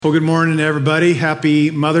Well, good morning, everybody. Happy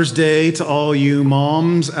Mother's Day to all you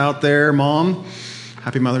moms out there. Mom,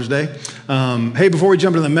 happy Mother's Day. Hey, before we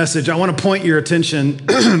jump into the message, I want to point your attention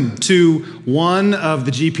to one of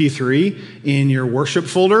the GP3 in your worship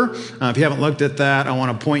folder. If you haven't looked at that, I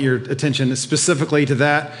want to point your attention specifically to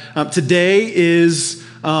that. Today is,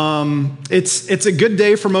 it's a good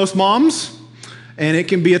day for most moms, and it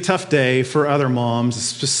can be a tough day for other moms,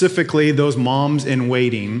 specifically those moms in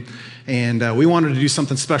waiting. And we wanted to do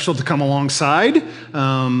something special to come alongside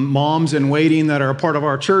moms in waiting that are a part of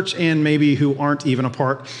our church and maybe who aren't even a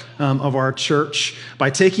part of our church by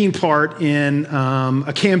taking part in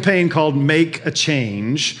a campaign called Make a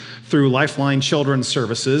Change through Lifeline Children's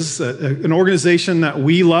Services, an organization that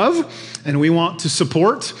we love and we want to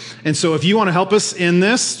support. And so if you want to help us in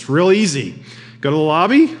this, it's real easy. Go to the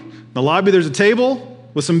lobby. In the lobby, there's a table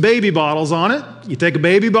with some baby bottles on it. You take a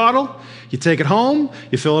baby bottle. You take it home,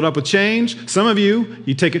 you fill it up with change. Some of you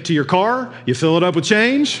take it to your car, you fill it up with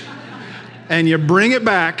change, and you bring it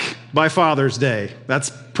back by Father's Day. That's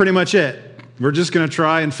pretty much it. We're just going to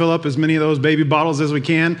try and fill up as many of those baby bottles as we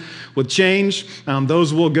can with change.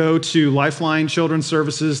 Those will go to Lifeline Children's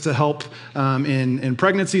Services to help in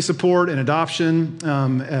pregnancy support and adoption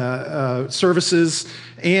services.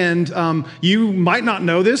 And you might not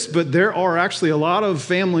know this, but there are actually a lot of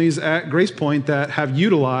families at Grace Point that have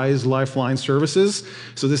utilized Lifeline services.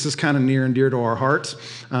 So this is kind of near and dear to our heart.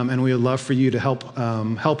 And we would love for you to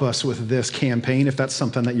help us with this campaign if that's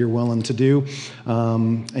something that you're willing to do.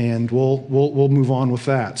 And we'll move on with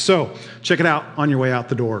that. So check it out on your way out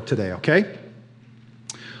the door today, okay?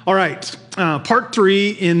 All right, part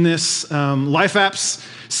 3 in this Life Apps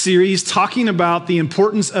series, talking about the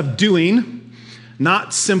importance of doing,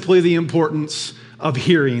 not simply the importance of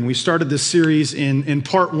hearing. We started this series in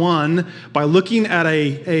part 1 by looking at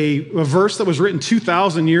a verse that was written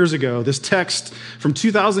 2,000 years ago, this text from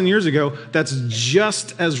 2,000 years ago that's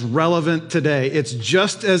just as relevant today. It's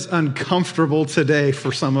just as uncomfortable today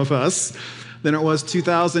for some of us than it was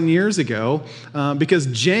 2,000 years ago, because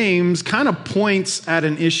James kind of points at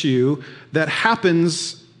an issue that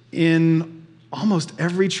happens in almost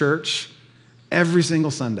every church every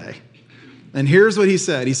single Sunday. And here's what he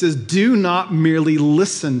said. He says, do not merely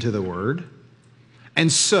listen to the word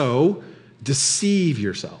and so deceive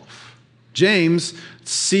yourself. James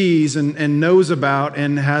sees and knows about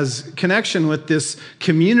and has connection with this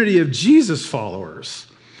community of Jesus followers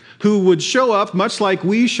who would show up much like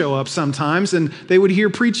we show up sometimes, and they would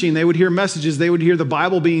hear preaching, they would hear messages, they would hear the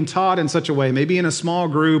Bible being taught in such a way, maybe in a small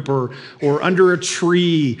group or under a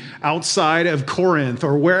tree outside of Corinth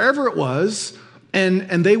or wherever it was.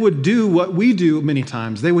 And they would do what we do many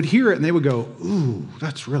times. They would hear it and they would go, ooh,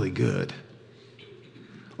 that's really good.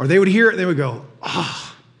 Or they would hear it and they would go,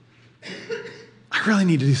 I really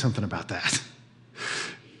need to do something about that.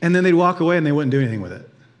 And then they'd walk away and they wouldn't do anything with it.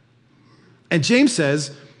 And James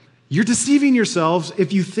says, you're deceiving yourselves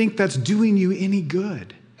if you think that's doing you any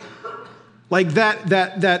good. Like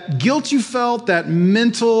that guilt you felt, that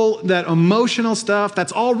mental, that emotional stuff,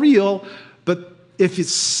 that's all real, but if it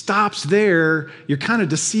stops there, you're kind of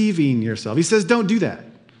deceiving yourself. He says, don't do that.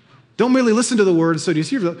 Don't merely listen to the word so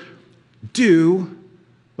deceive yourself. Do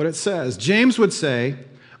what it says. James would say,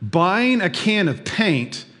 buying a can of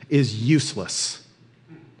paint is useless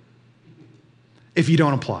if you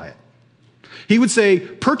don't apply it. He would say,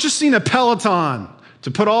 purchasing a Peloton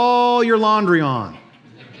to put all your laundry on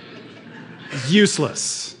is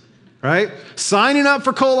useless, right? Signing up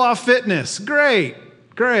for Koloff Fitness, great.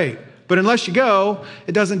 But unless you go,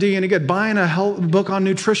 it doesn't do you any good. Buying a book on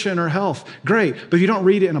nutrition or health, great. But if you don't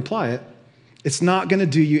read it and apply it, it's not going to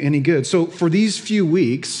do you any good. So for these few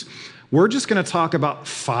weeks, we're just going to talk about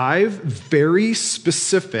 5 very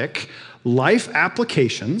specific life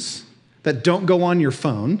applications that don't go on your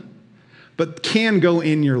phone, but can go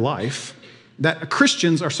in your life that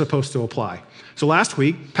Christians are supposed to apply. So last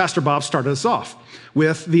week, Pastor Bob started us off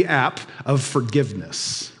with the app of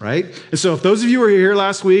forgiveness, right? And so if those of you were here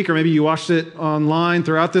last week, or maybe you watched it online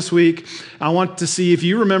throughout this week, I want to see if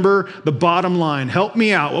you remember the bottom line. Help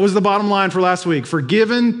me out. What was the bottom line for last week?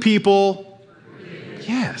 Forgiven people.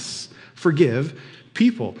 Yes, forgive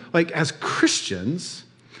people. Like as Christians,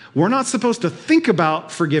 we're not supposed to think about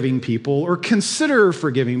forgiving people or consider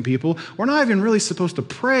forgiving people. We're not even really supposed to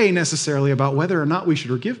pray necessarily about whether or not we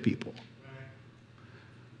should forgive people.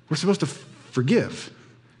 We're supposed to forgive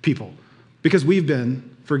people because we've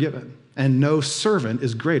been forgiven, and no servant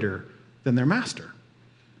is greater than their master.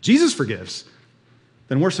 Jesus forgives,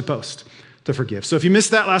 then we're supposed to forgive. So if you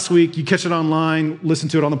missed that last week, you catch it online, listen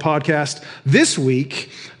to it on the podcast. This week,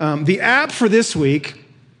 the app for this week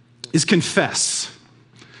is Confess.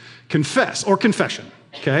 Confess or confession.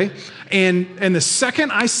 okay? And the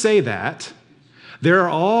second I say that, there are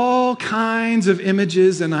all kinds of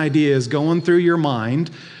images and ideas going through your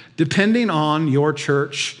mind depending on your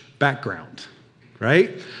church background,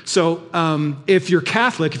 right? So if you're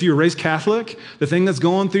Catholic, if you were raised Catholic, the thing that's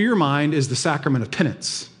going through your mind is the sacrament of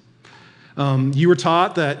penance. You were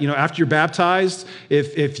taught that, after you're baptized,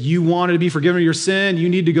 if you wanted to be forgiven of your sin, you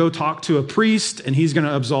need to go talk to a priest and he's going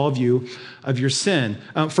to absolve you of your sin.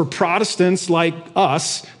 For Protestants like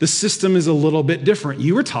us, the system is a little bit different.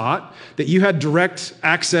 You were taught that you had direct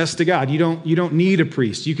access to God. You don't need a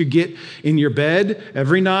priest. You could get in your bed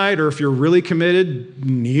every night, or if you're really committed,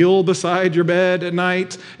 kneel beside your bed at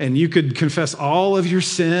night, and you could confess all of your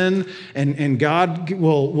sin, and God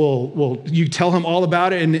will you tell him all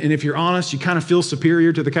about it, and if you're honest, you kind of feel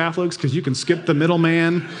superior to the Catholics because you can skip the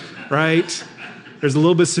middleman, right? There's a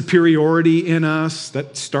little bit of superiority in us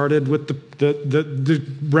that started with the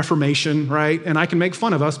Reformation, right? And I can make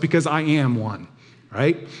fun of us because I am one,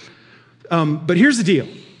 right? But here's the deal.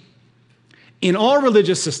 In all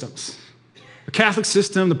religious systems, the Catholic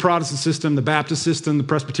system, the Protestant system, the Baptist system, the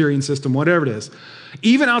Presbyterian system, whatever it is,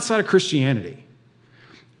 even outside of Christianity,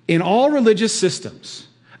 in all religious systems,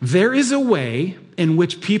 there is a way in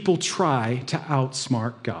which people try to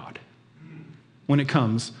outsmart God when it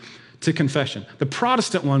comes to confession. The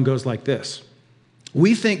Protestant one goes like this.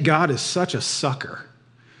 We think God is such a sucker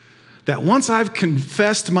that once I've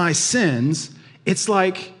confessed my sins, it's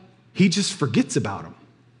like he just forgets about them.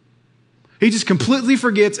 He just completely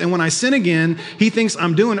forgets, and when I sin again, he thinks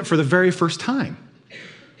I'm doing it for the very first time.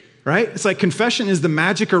 Right? It's like confession is the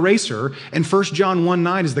magic eraser, and 1 John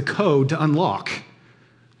 1:9 is the code to unlock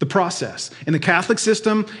the process. In the Catholic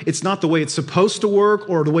system, it's not the way it's supposed to work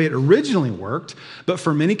or the way it originally worked, but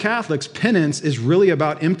for many Catholics, penance is really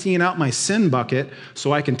about emptying out my sin bucket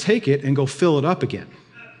so I can take it and go fill it up again.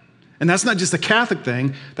 And that's not just a Catholic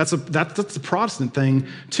thing, that's a Protestant thing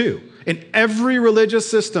too. In every religious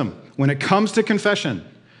system, when it comes to confession,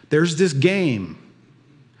 there's this game,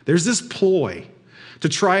 there's this ploy to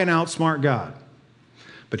try and outsmart God.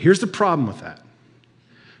 But here's the problem with that.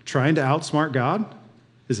 Trying to outsmart God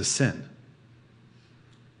is a sin.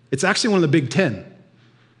 It's actually one of the big 10.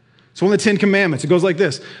 It's one of the 10 commandments. It goes like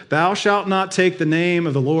this: thou shalt not take the name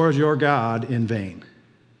of the Lord your God in vain.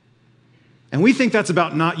 And we think that's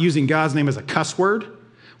about not using God's name as a cuss word,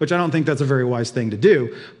 which I don't think that's a very wise thing to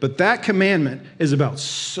do. But that commandment is about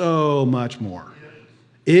so much more.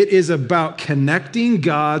 It is about connecting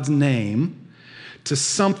God's name to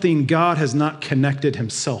something God has not connected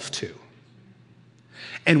himself to.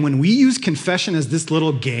 And when we use confession as this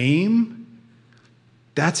little game,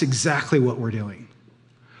 that's exactly what we're doing.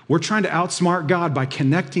 We're trying to outsmart God by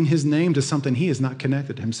connecting his name to something he has not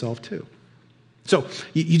connected himself to. So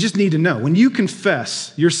you just need to know, when you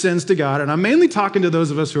confess your sins to God, and I'm mainly talking to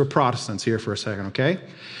those of us who are Protestants here for a second, okay?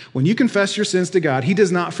 When you confess your sins to God, he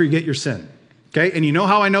does not forget your sin, okay? And you know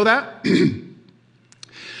how I know that?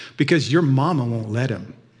 Because your mama won't let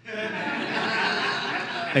him.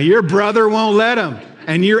 And your brother won't let him.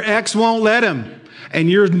 And your ex won't let him. And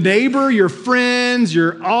your neighbor, your friends,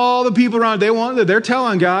 all the people around, they're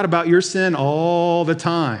telling God about your sin all the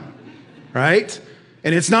time, right?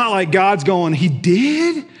 And it's not like God's going, he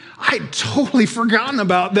did? I'd totally forgotten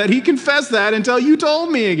about that. He confessed that until you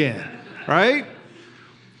told me again, right?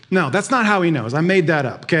 No, that's not how he knows. I made that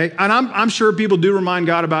up, okay? And I'm sure people do remind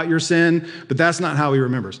God about your sin, but that's not how he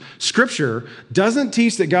remembers. Scripture doesn't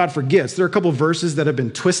teach that God forgets. There are a couple of verses that have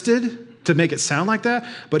been twisted to make it sound like that,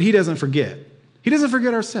 but he doesn't forget. He doesn't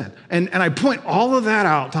forget our sin. And I point all of that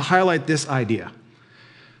out to highlight this idea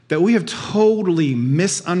that we have totally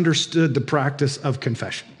misunderstood the practice of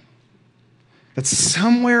confession. That's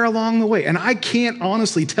somewhere along the way, and I can't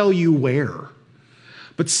honestly tell you where,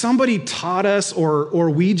 but somebody taught us, or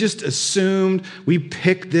we just assumed, we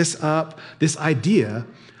picked this up, this idea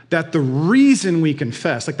that the reason we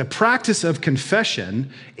confess, like the practice of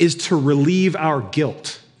confession, is to relieve our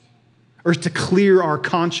guilt or to clear our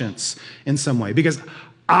conscience in some way, because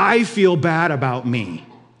I feel bad about me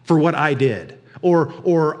for what I did.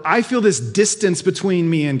 Or I feel this distance between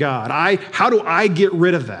me and God. How do I get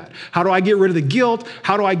rid of that? How do I get rid of the guilt?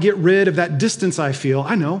 How do I get rid of that distance I feel?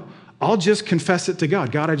 I know. I'll just confess it to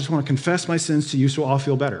God. God, I just want to confess my sins to you so I'll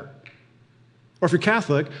feel better. Or if you're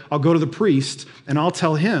Catholic, I'll go to the priest and I'll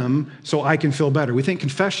tell him so I can feel better. We think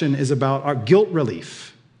confession is about our guilt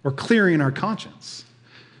relief or clearing our conscience.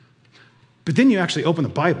 But then you actually open the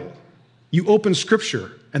Bible. You open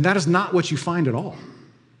Scripture, and that is not what you find at all.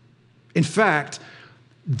 In fact,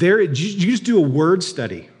 you just do a word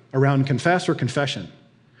study around confess or confession.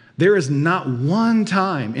 There is not one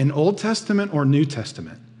time in Old Testament or New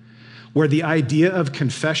Testament where the idea of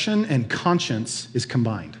confession and conscience is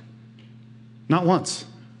combined. Not once.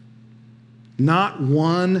 Not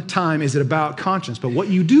one time is it about conscience. But what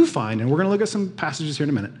you do find, and we're going to look at some passages here in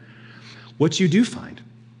a minute, what you do find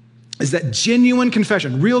is that genuine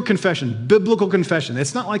confession, real confession, biblical confession,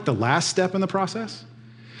 it's not like the last step in the process.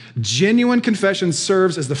 Genuine confession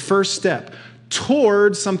serves as the first step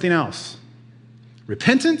towards something else.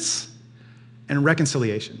 Repentance and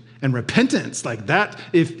reconciliation. And repentance, like that,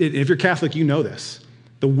 if you're Catholic, you know this.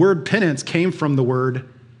 The word penance came from the word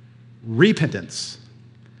repentance.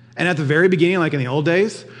 And at the very beginning, like in the old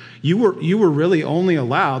days, you were really only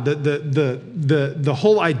allowed, the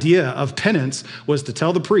whole idea of penance was to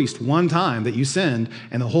tell the priest one time that you sinned,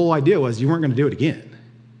 and the whole idea was you weren't going to do it again.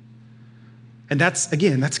 And that's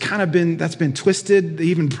been twisted.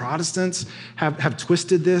 Even Protestants have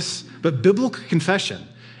twisted this. But biblical confession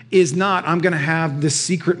is not, I'm going to have this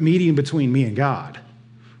secret meeting between me and God.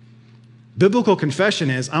 Biblical confession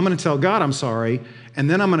is, I'm going to tell God I'm sorry, and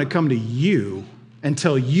then I'm going to come to you and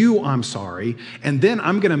tell you I'm sorry, and then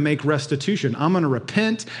I'm going to make restitution. I'm going to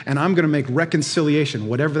repent, and I'm going to make reconciliation,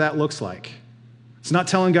 whatever that looks like. It's not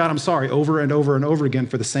telling God I'm sorry over and over and over again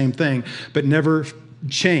for the same thing, but never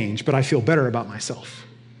change, but I feel better about myself.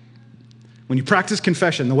 When you practice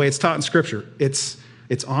confession the way it's taught in Scripture, it's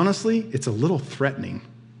honestly a little threatening.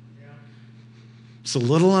 It's a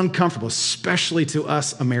little uncomfortable, especially to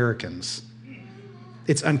us Americans.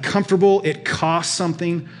 It's uncomfortable, it costs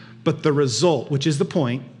something, but the result, which is the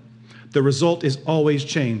point, the result is always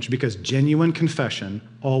change, because genuine confession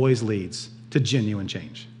always leads to genuine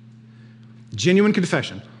change. Genuine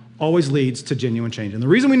confession always leads to genuine change. And the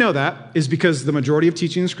reason we know that is because the majority of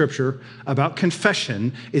teaching in Scripture about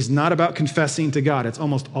confession is not about confessing to God. It's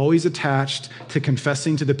almost always attached to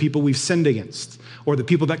confessing to the people we've sinned against, or the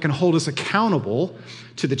people that can hold us accountable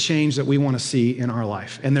to the change that we want to see in our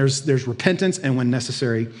life. And there's repentance, and when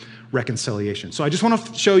necessary, reconciliation. So I just want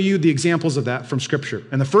to show you the examples of that from Scripture.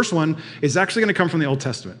 And the first one is actually going to come from the Old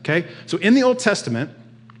Testament, okay? So in the Old Testament,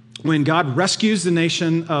 when God rescues the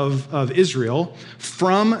nation of Israel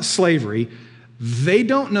from slavery, they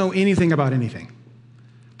don't know anything about anything.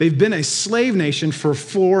 They've been a slave nation for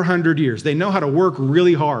 400 years. They know how to work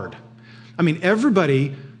really hard. I mean,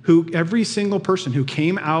 every single person who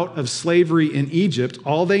came out of slavery in Egypt,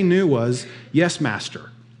 all they knew was, yes,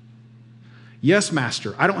 master. Yes,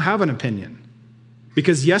 master. I don't have an opinion.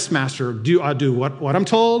 Because yes, master, I do what I'm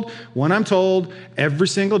told, when I'm told, every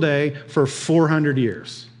single day for 400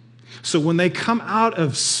 years. So when they come out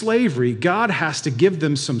of slavery, God has to give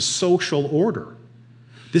them some social order.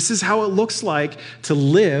 This is how it looks like to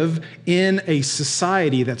live in a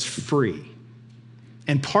society that's free.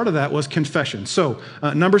 And part of that was confession. So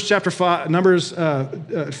Numbers chapter 5, Numbers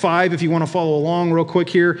 5, if you want to follow along real quick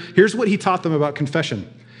here, here's what he taught them about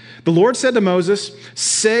confession. The Lord said to Moses,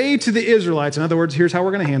 say to the Israelites, in other words, here's how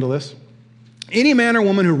we're going to handle this. Any man or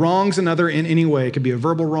woman who wrongs another in any way, it could be a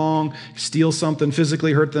verbal wrong, steal something,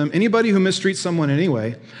 physically hurt them, anybody who mistreats someone in any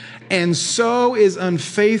way, and so is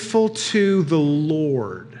unfaithful to the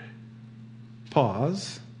Lord.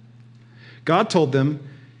 Pause. God told them,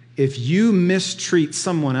 if you mistreat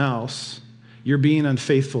someone else, you're being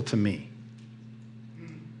unfaithful to me.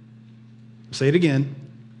 I'll say it again.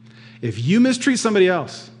 If you mistreat somebody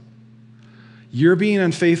else, you're being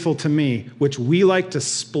unfaithful to me, which we like to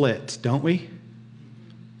split, don't we?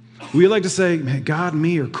 We like to say, man, God and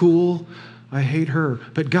me are cool. I hate her.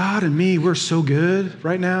 But God and me, we're so good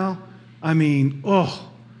right now. I mean,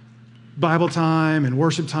 Bible time and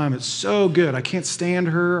worship time, it's so good. I can't stand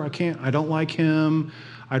her. I don't like him.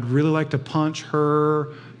 I'd really like to punch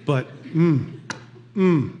her, but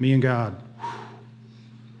me and God.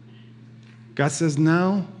 God says,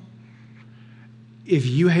 no. If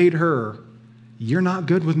you hate her, you're not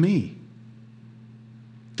good with me.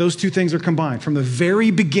 Those two things are combined. From the very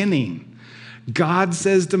beginning, God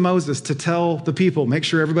says to Moses to tell the people, make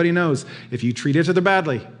sure everybody knows, if you treat each other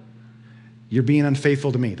badly, you're being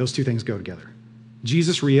unfaithful to me. Those two things go together.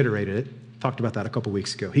 Jesus reiterated it, talked about that a couple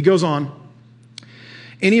weeks ago. He goes on,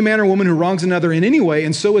 any man or woman who wrongs another in any way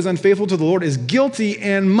and so is unfaithful to the Lord is guilty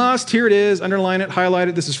and must, here it is, underline it, highlight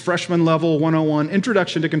it, this is freshman level 101,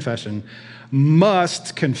 introduction to confession,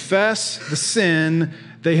 must confess the sin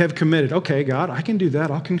they have committed. Okay, God, I can do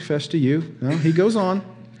that. I'll confess to you. No, he goes on.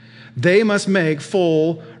 They must make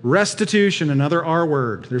full restitution, another R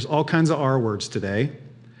word. There's all kinds of R words today.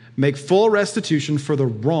 Make full restitution for the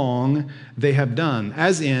wrong they have done,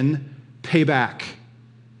 as in pay back,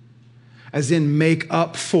 as in make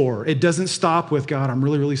up for. It doesn't stop with, God, I'm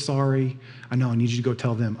really, really sorry. I know, I need you to go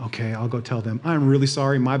tell them. Okay, I'll go tell them. I'm really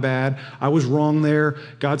sorry, my bad. I was wrong there.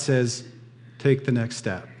 God says, take the next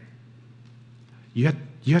step. You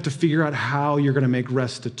have to figure out how you're going to make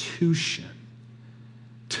restitution.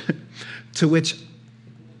 To which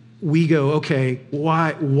we go, okay,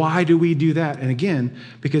 why do we do that? And again,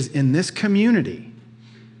 because in this community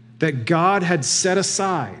that God had set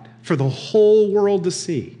aside for the whole world to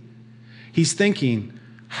see, he's thinking,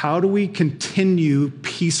 how do we continue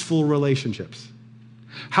peaceful relationships?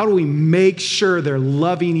 How do we make sure they're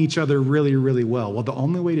loving each other really, really well? Well, the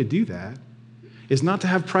only way to do that is not to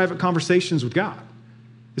have private conversations with God,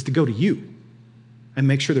 is to go to you and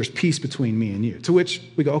make sure there's peace between me and you. To which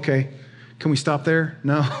we go, okay, can we stop there?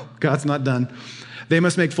 No, God's not done. They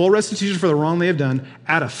must make full restitution for the wrong they have done,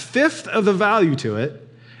 add a fifth of the value to it,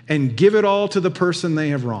 and give it all to the person they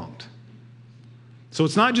have wronged. So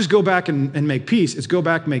it's not just go back and make peace, it's go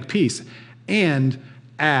back, make peace, and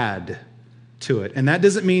add to it. And that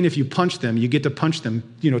doesn't mean if you punch them, you get to punch them,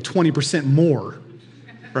 20% more,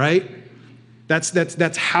 right?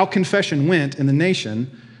 That's how confession went in the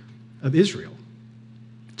nation of Israel.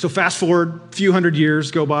 So fast forward a few hundred years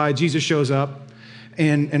go by, Jesus shows up,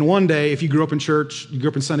 and one day, if you grew up in church, you grew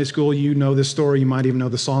up in Sunday school, you know this story, you might even know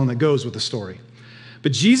the song that goes with the story.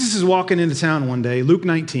 But Jesus is walking into town one day, Luke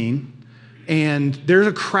 19, and there's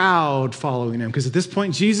a crowd following him, because at this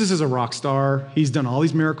point, Jesus is a rock star. He's done all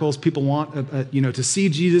these miracles. People want to see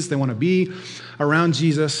Jesus. They want to be around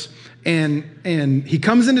Jesus. And he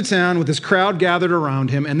comes into town with this crowd gathered around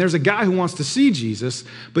him, and there's a guy who wants to see Jesus,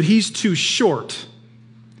 but he's too short.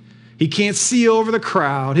 He can't see over the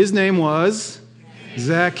crowd. His name was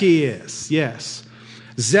Zacchaeus. Yes.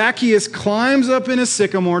 Zacchaeus climbs up in a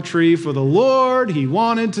sycamore tree for the Lord he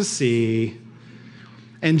wanted to see.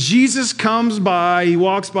 And Jesus comes by, he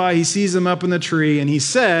walks by, he sees him up in the tree, and he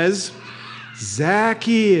says,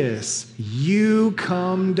 Zacchaeus, you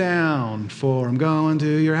come down, for I'm going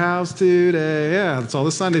to your house today. Yeah, that's all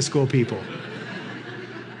the Sunday school people.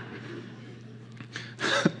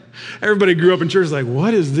 Everybody grew up in church like,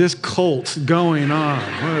 what is this cult going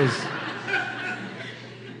on?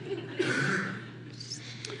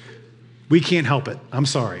 We can't help it. I'm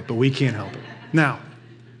sorry, but we can't help it. Now,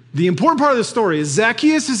 the important part of the story is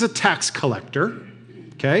Zacchaeus is a tax collector,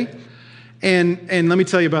 okay? And let me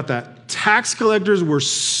tell you about that. Tax collectors were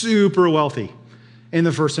super wealthy in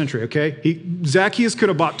the first century, okay? Zacchaeus could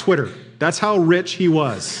have bought Twitter. That's how rich he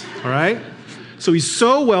was, all right? So he's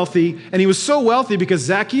so wealthy, and he was so wealthy because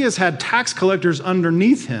Zacchaeus had tax collectors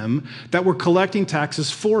underneath him that were collecting taxes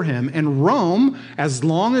for him. And Rome, as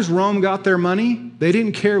long as Rome got their money, they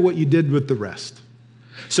didn't care what you did with the rest.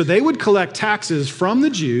 So they would collect taxes from the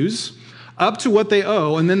Jews up to what they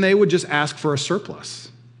owe, and then they would just ask for a surplus.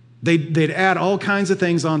 They'd add all kinds of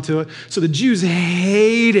things onto it. So the Jews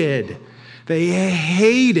hated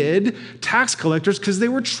tax collectors because they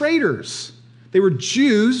were traitors. They were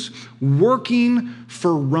Jews working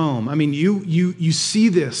for Rome. I mean, you see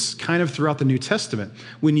this kind of throughout the New Testament.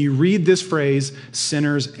 When you read this phrase,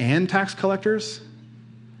 sinners and tax collectors,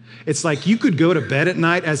 it's like you could go to bed at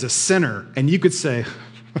night as a sinner and you could say,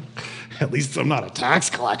 at least I'm not a tax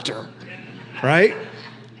collector, right?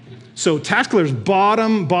 So tax collectors,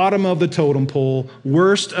 bottom of the totem pole,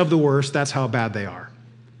 worst of the worst, that's how bad they are.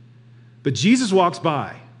 But Jesus walks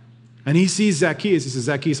by and he sees Zacchaeus. He says,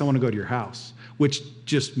 Zacchaeus, I want to go to your house, which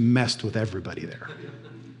just messed with everybody there.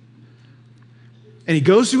 And he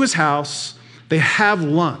goes to his house. They have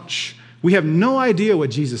lunch. We have no idea what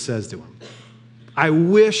Jesus says to him. I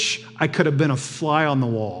wish I could have been a fly on the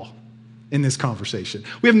wall in this conversation.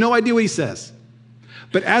 We have no idea what he says.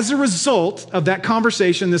 But as a result of that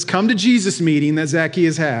conversation, this come to Jesus meeting that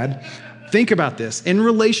Zacchaeus had, think about this, in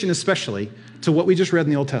relation especially to what we just read in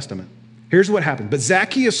the Old Testament. Here's what happened. But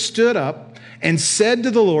Zacchaeus stood up and said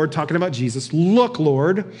to the Lord, talking about Jesus, look,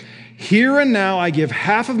 Lord, here and now I give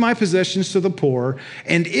half of my possessions to the poor,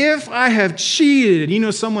 and if I have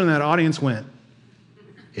cheated, someone in that audience went,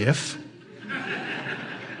 if?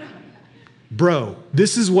 Bro,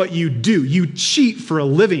 this is what you do. You cheat for a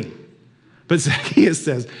living. But Zacchaeus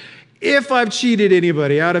says, if I've cheated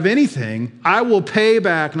anybody out of anything, I will pay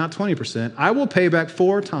back, not 20%, I will pay back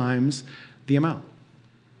 4 times the amount.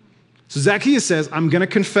 So Zacchaeus says, I'm going to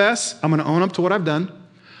confess, I'm going to own up to what I've done,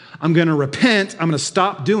 I'm going to repent, I'm going to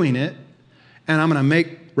stop doing it, and I'm going to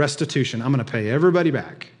make restitution. I'm going to pay everybody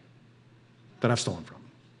back that I've stolen from.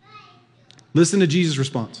 Listen to Jesus'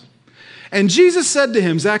 response. And Jesus said to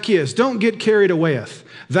him, Zacchaeus, don't get carried awayeth.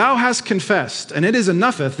 Thou hast confessed, and it is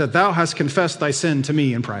enougheth that thou hast confessed thy sin to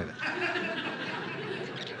me in private.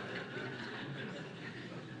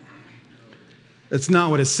 That's not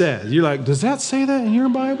what it says. You're like, does that say that in your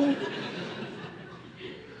Bible?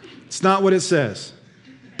 It's not what it says.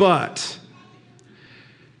 But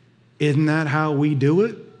isn't that how we do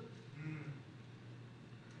it?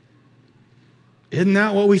 Isn't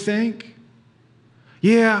that what we think?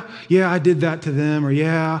 Yeah, I did that to them, or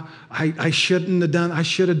yeah, I should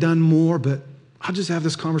have done more, but I'll just have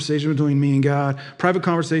this conversation between me and God. Private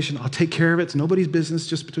conversation, I'll take care of it. It's nobody's business,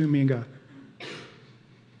 just between me and God.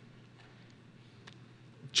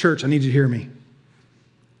 Church, I need you to hear me.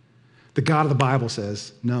 The God of the Bible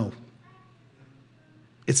says, no.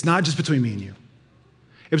 It's not just between me and you.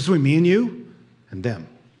 It's between me and you and them.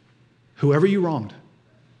 Whoever you wronged,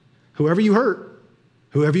 whoever you hurt,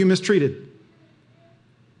 whoever you mistreated,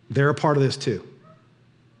 they're a part of this too.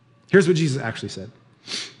 Here's what Jesus actually said,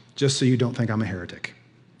 just so you don't think I'm a heretic.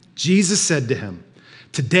 Jesus said to him,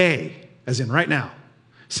 today, as in right now,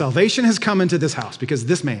 salvation has come into this house because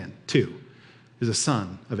this man, too, is a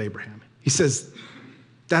son of Abraham. He says,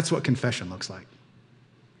 that's what confession looks like.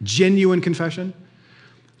 Genuine confession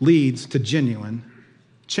leads to genuine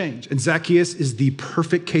change. And Zacchaeus is the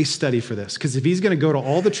perfect case study for this, because if he's going to go to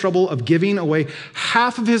all the trouble of giving away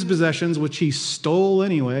half of his possessions, which he stole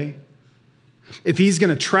anyway, if he's going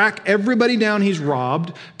to track everybody down he's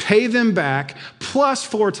robbed, pay them back, plus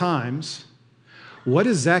 4 times, what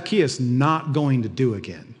is Zacchaeus not going to do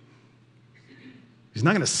again? He's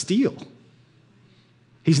not going to steal.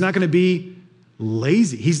 He's not going to be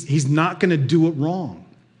lazy. He's not going to do it wrong,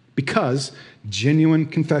 because genuine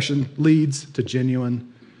confession leads to genuine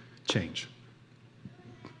change.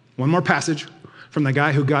 One more passage from the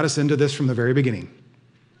guy who got us into this from the very beginning.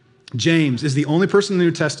 James is the only person in the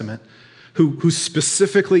New Testament who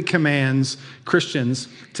specifically commands Christians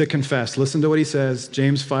to confess. Listen to what he says,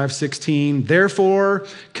 James 5:16. Therefore,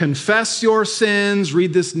 confess your sins,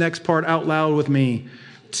 read this next part out loud with me,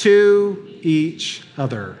 to each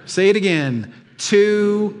other. Say it again,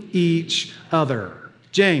 to each other.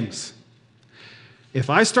 James, if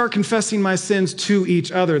I start confessing my sins to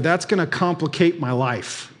each other, that's going to complicate my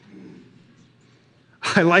life.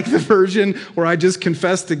 I like the version where I just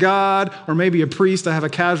confess to God, or maybe a priest I have a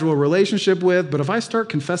casual relationship with, but if I start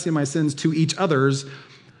confessing my sins to each others,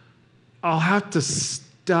 I'll have to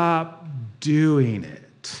stop doing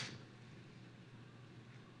it.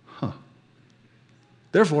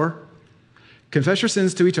 Therefore, confess your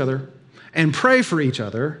sins to each other and pray for each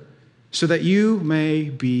other so that you may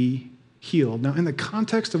be healed. Now, in the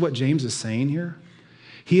context of what James is saying here,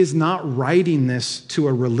 he is not writing this to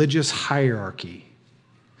a religious hierarchy.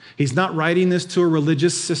 He's not writing this to a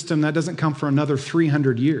religious system that doesn't come for another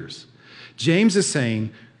 300 years. James is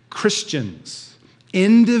saying Christians,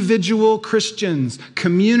 individual Christians,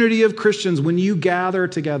 community of Christians, when you gather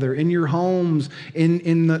together in your homes,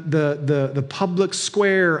 in the public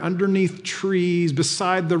square, underneath trees,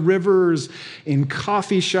 beside the rivers, in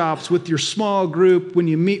coffee shops, with your small group, when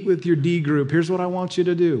you meet with your D group, here's what I want you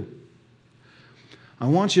to do. I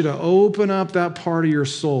want you to open up that part of your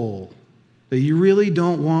soul that you really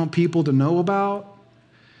don't want people to know about,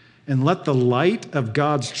 and let the light of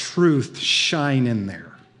God's truth shine in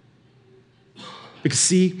there. Because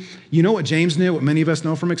see, you know what James knew, what many of us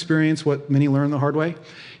know from experience, what many learned the hard way?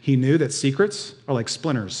 He knew that secrets are like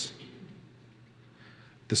splinters.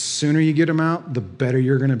 The sooner you get them out, the better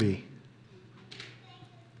you're going to be.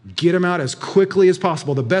 Get them out as quickly as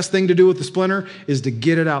possible. The best thing to do with the splinter is to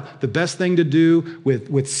get it out. The best thing to do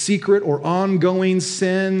with secret or ongoing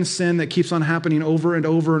sin that keeps on happening over and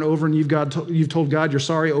over and over, and you've told God you're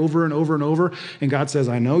sorry over and over and over, and God says,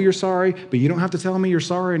 I know you're sorry, but you don't have to tell me you're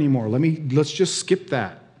sorry anymore. Let's just skip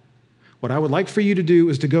that. What I would like for you to do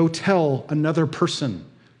is to go tell another person.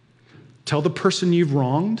 Tell the person you've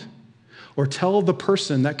wronged, or tell the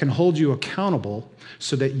person that can hold you accountable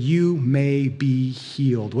so that you may be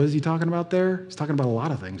healed. What is he talking about there? He's talking about a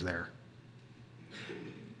lot of things there.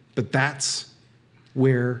 But that's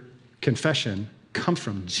where confession comes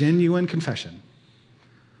from. Genuine confession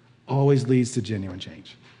always leads to genuine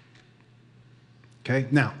change. Okay?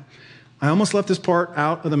 Now, I almost left this part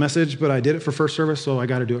out of the message, but I did it for first service, so I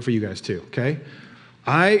got to do it for you guys too, okay?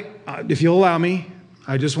 If you'll allow me,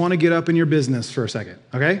 I just want to get up in your business for a second,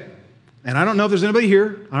 okay? And I don't know if there's anybody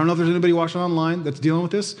here, I don't know if there's anybody watching online that's dealing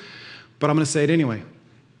with this, but I'm going to say it anyway.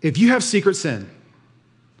 If you have secret sin,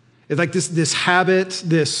 it's like this habit,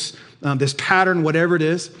 this pattern, whatever it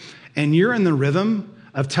is, and you're in the rhythm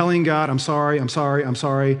of telling God, I'm sorry,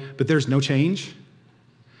 but there's no change.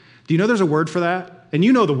 Do you know there's a word for that? And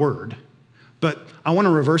you know the word, but I want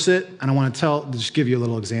to reverse it, and I want to just give you a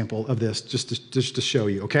little example of this, just to show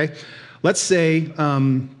you, okay? Let's say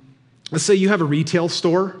you have a retail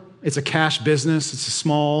store. It's a cash business. It's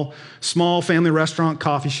a small family restaurant,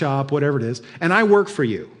 coffee shop, whatever it is. And I work for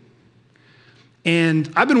you.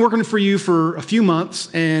 And I've been working for you for a few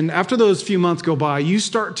months. And after those few months go by, you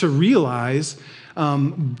start to realize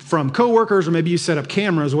from coworkers, or maybe you set up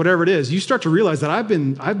cameras, whatever it is, you start to realize that I've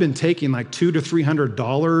been taking like $200 to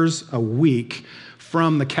 $300 a week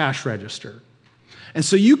from the cash register. And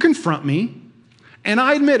so you confront me, and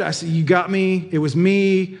I admit, I said, you got me, it was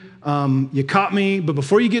me, you caught me, but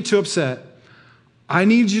before you get too upset, I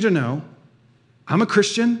need you to know I'm a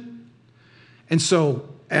Christian, and so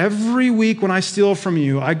every week when I steal from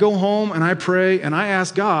you, I go home and I pray and I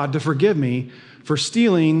ask God to forgive me for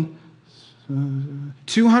stealing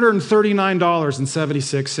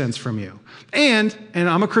 $239.76 from you. And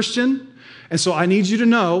I'm a Christian, and so I need you to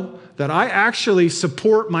know that I actually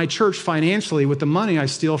support my church financially with the money I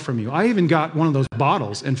steal from you. I even got one of those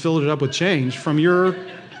bottles and filled it up with change from your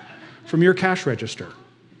cash register.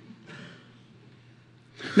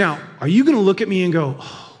 Now, are you going to look at me and go,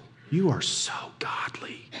 oh, you are so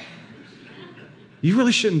godly? You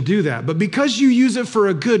really shouldn't do that. But because you use it for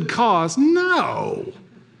a good cause, no.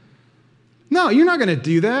 No, you're not going to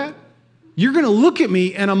do that. You're going to look at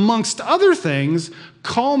me and, amongst other things,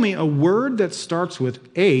 call me a word that starts with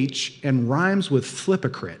H and rhymes with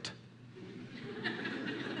flipocrit.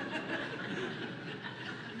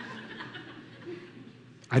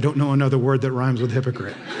 I don't know another word that rhymes with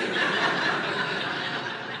hypocrite.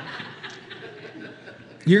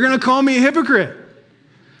 You're going to call me a hypocrite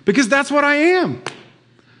because that's what I am.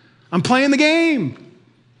 I'm playing the game.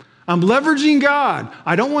 I'm leveraging God.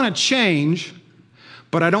 I don't want to change,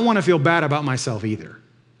 but I don't want to feel bad about myself either.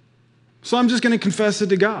 So I'm just going to confess it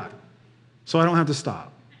to God so I don't have to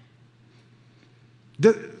stop.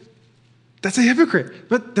 That's a hypocrite.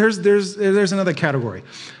 But there's another category.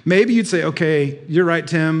 Maybe you'd say, okay, you're right,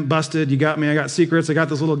 Tim, busted. You got me. I got secrets. I got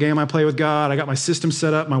this little game I play with God. I got my system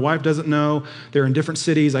set up. My wife doesn't know. They're in different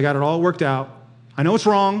cities. I got it all worked out. I know it's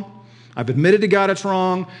wrong. I've admitted to God it's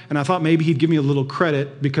wrong, and I thought maybe he'd give me a little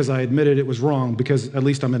credit because I admitted it was wrong, because at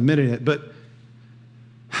least I'm admitting it. But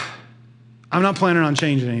I'm not planning on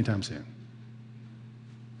changing anytime soon.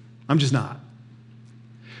 I'm just not.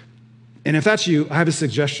 And if that's you, I have a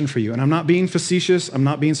suggestion for you. And I'm not being facetious. I'm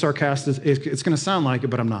not being sarcastic. It's going to sound like it,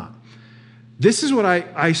 but I'm not. This is what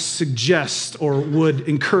I suggest or would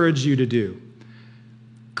encourage you to do.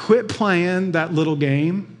 Quit playing that little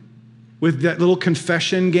game, with that little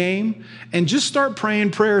confession game, and just start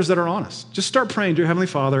praying prayers that are honest. Just start praying, dear Heavenly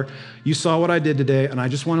Father, you saw what I did today, and I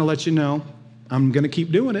just want to let you know I'm going to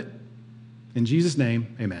keep doing it. In Jesus'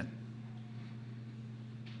 name, amen.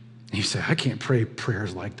 And you say, I can't pray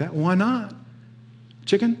prayers like that. Why not?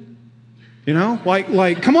 Chicken? You know,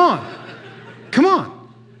 like, come on. Come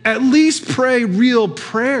on. At least pray real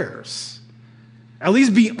prayers. At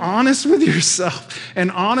least be honest with yourself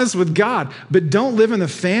and honest with God. But don't live in the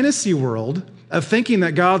fantasy world of thinking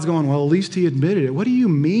that God's going, well, at least he admitted it. What do you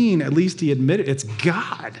mean, at least he admitted it? It's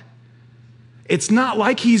God. It's not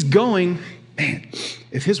like he's going, man,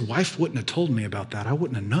 if his wife wouldn't have told me about that, I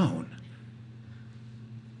wouldn't have known.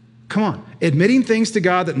 Come on. Admitting things to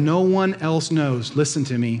God that no one else knows, listen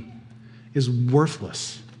to me, is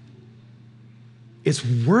worthless. It's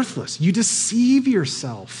worthless. You deceive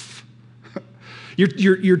yourself.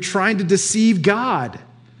 You're trying to deceive God.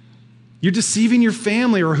 You're deceiving your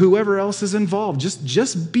family or whoever else is involved.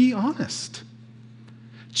 Just be honest.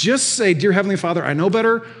 Just say, dear Heavenly Father, I know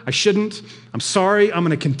better. I shouldn't. I'm sorry. I'm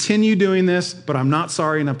going to continue doing this, but I'm not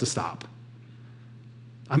sorry enough to stop.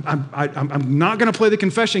 I'm not going to play the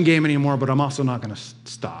confession game anymore, but I'm also not going to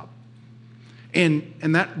stop. And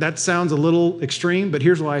that sounds a little extreme, but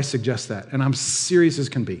here's why I suggest that. And I'm serious as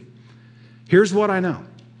can be. Here's what I know.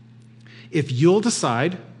 If you'll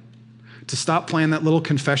decide to stop playing that little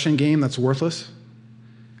confession game that's worthless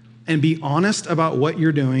and be honest about what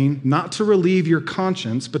you're doing, not to relieve your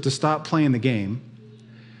conscience, but to stop playing the game,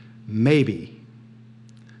 maybe,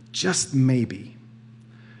 just maybe,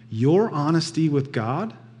 your honesty with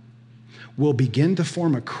God will begin to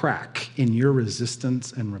form a crack in your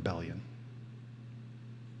resistance and rebellion.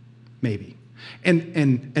 Maybe.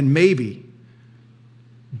 And maybe,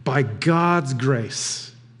 by God's grace,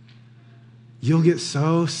 you'll get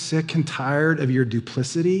so sick and tired of your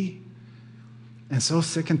duplicity and so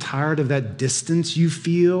sick and tired of that distance you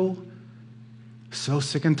feel, so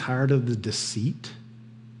sick and tired of the deceit.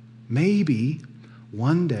 Maybe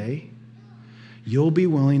one day you'll be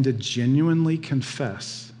willing to genuinely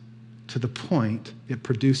confess to the point it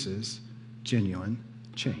produces genuine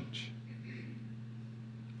change.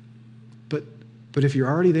 But if you're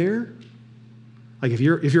already there, like if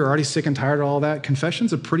you're already sick and tired of all that,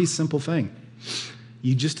 confession's a pretty simple thing.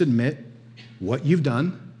 You just admit what you've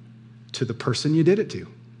done to the person you did it to.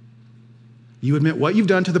 You admit what you've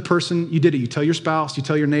done to the person you did it. You tell your spouse, you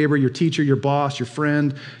tell your neighbor, your teacher, your boss, your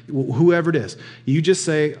friend, whoever it is. You just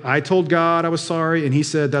say, I told God I was sorry, and he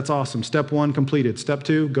said, that's awesome. Step 1 completed. Step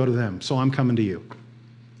 2, go to them. So I'm coming to you.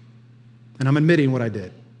 And I'm admitting what I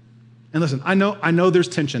did. And listen, I know there's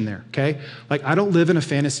tension there, okay? Like, I don't live in a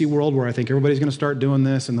fantasy world where I think everybody's going to start doing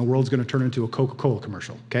this and the world's going to turn into a Coca-Cola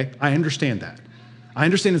commercial, okay? I understand that. I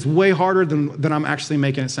understand it's way harder than I'm actually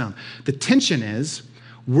making it sound. The tension is,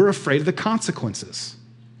 we're afraid of the consequences.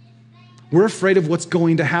 We're afraid of what's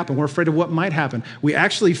going to happen. We're afraid of what might happen. We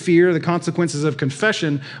actually fear the consequences of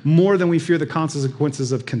confession more than we fear the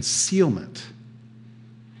consequences of concealment.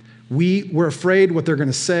 We're afraid what they're going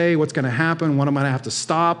to say, what's going to happen, what am I going to have to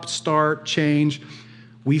stop, start, change.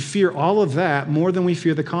 We fear all of that more than we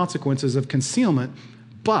fear the consequences of concealment.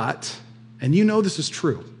 But, and you know this is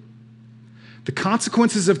true, the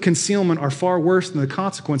consequences of concealment are far worse than the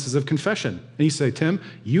consequences of confession. And you say, Tim,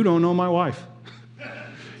 you don't know my wife.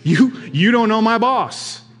 You don't know my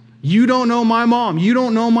boss. You don't know my mom. You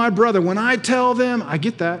don't know my brother. When I tell them, I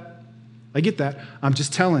get that. I'm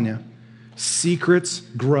just telling you, secrets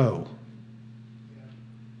grow.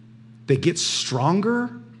 They get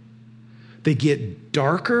stronger. They get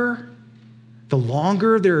darker. The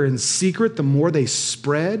longer they're in secret, the more they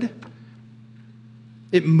spread.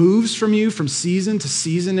 It moves from you from season to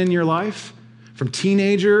season in your life, from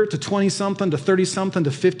teenager to 20-something to 30-something to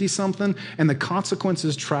 50-something, and the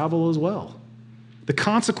consequences travel as well. The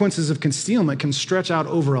consequences of concealment can stretch out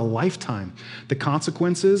over a lifetime. The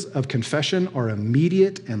consequences of confession are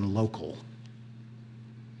immediate and local.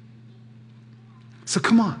 So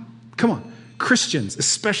come on. Christians,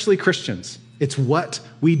 especially Christians, it's what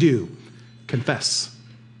we do. Confess.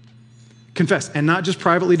 Confess, and not just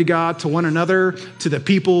privately to God, to one another, to the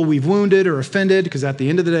people we've wounded or offended, because at the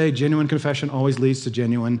end of the day, genuine confession always leads to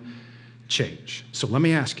genuine change. So let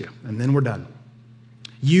me ask you, and then we're done.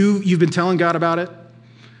 You've been telling God about it,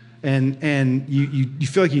 and you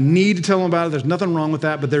feel like you need to tell him about it. There's nothing wrong with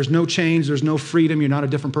that, but there's no change. There's no freedom. You're not a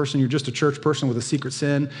different person. You're just a church person with a secret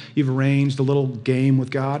sin. You've arranged a little game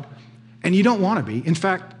with God, and you don't want to be. In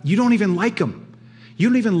fact, you don't even like them. You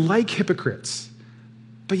don't even like hypocrites.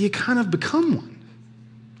 But you kind of become one.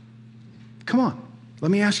 Come on, let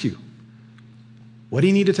me ask you, what do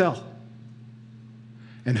you need to tell?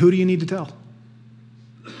 And who do you need to tell?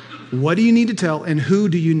 What do you need to tell, and who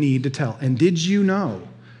do you need to tell? And did you know,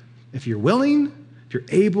 if you're willing, if you're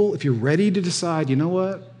able, if you're ready to decide, you know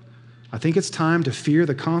what? I think it's time to fear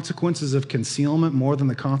the consequences of concealment more than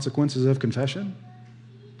the consequences of confession.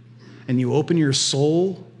 And you open your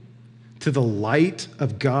soul to the light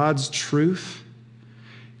of God's truth,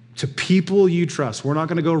 to people you trust. We're not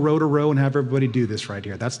going to go row to row and have everybody do this right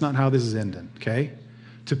here. That's not how this is ending, okay?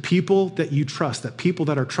 To people that you trust, that people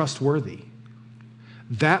that are trustworthy.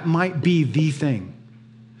 That might be the thing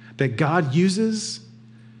that God uses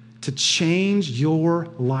to change your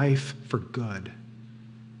life for good.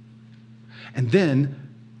 And then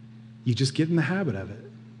you just get in the habit of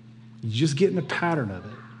it. You just get in the pattern of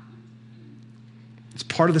it. It's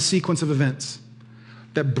part of the sequence of events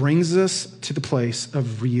that brings us to the place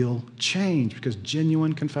of real change, because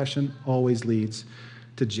genuine confession always leads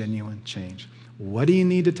to genuine change. What do you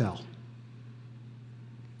need to tell?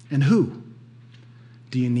 And who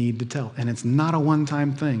do you need to tell? And it's not a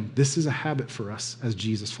one-time thing. This is a habit for us as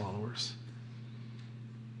Jesus followers.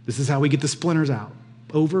 This is how we get the splinters out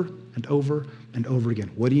over and over and over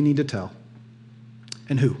again. What do you need to tell?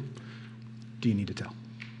 And who do you need to tell?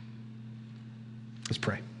 Let's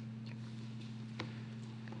pray.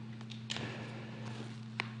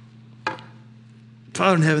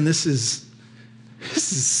 Father in heaven, this is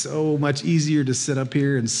so much easier to sit up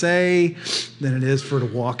here and say than it is for to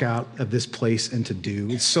walk out of this place and to do.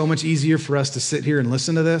 It's so much easier for us to sit here and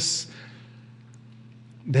listen to this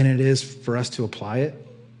than it is for us to apply it.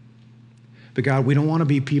 But God, we don't want to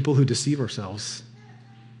be people who deceive ourselves.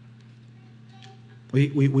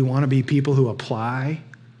 We want to be people who apply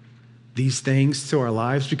these things to our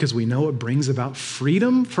lives because we know it brings about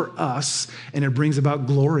freedom for us and it brings about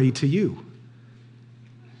glory to you.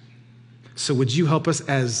 So would you help us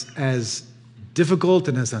as difficult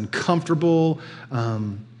and as uncomfortable,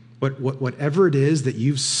 whatever it is that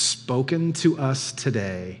you've spoken to us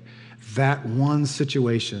today, that one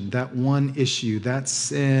situation, that one issue, that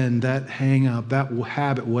sin, that hang up, that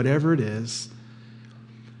habit, whatever it is,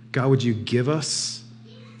 God, would you give us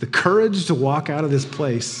the courage to walk out of this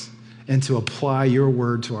place and to apply your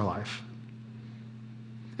word to our life?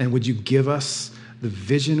 And would you give us the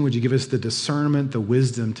vision? Would you give us the discernment, the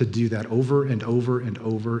wisdom to do that over and over and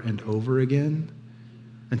over and over again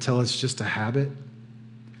until it's just a habit,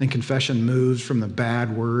 And confession moves from the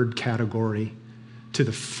bad word category to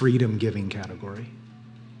the freedom-giving category.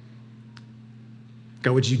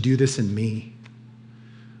 God, would you do this in me?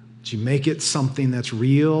 Would you make it something that's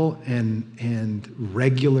real and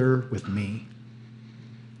regular with me?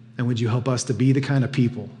 And would you help us to be the kind of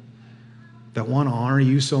people that want to honor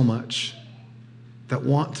you so much, that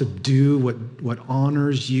want to do what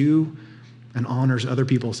honors you and honors other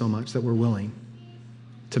people so much that we're willing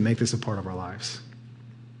to make this a part of our lives.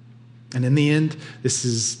 And in the end, this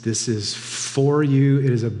is for you. It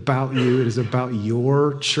is about you. It is about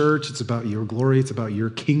your church. It's about your glory. It's about your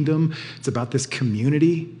kingdom. It's about this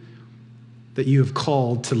community that you have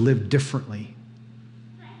called to live differently,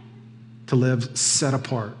 to live set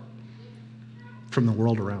apart from the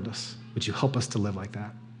world around us. Would you help us to live like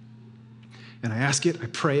that? And I ask it, I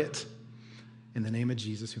pray it, in the name of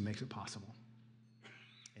Jesus who makes it possible.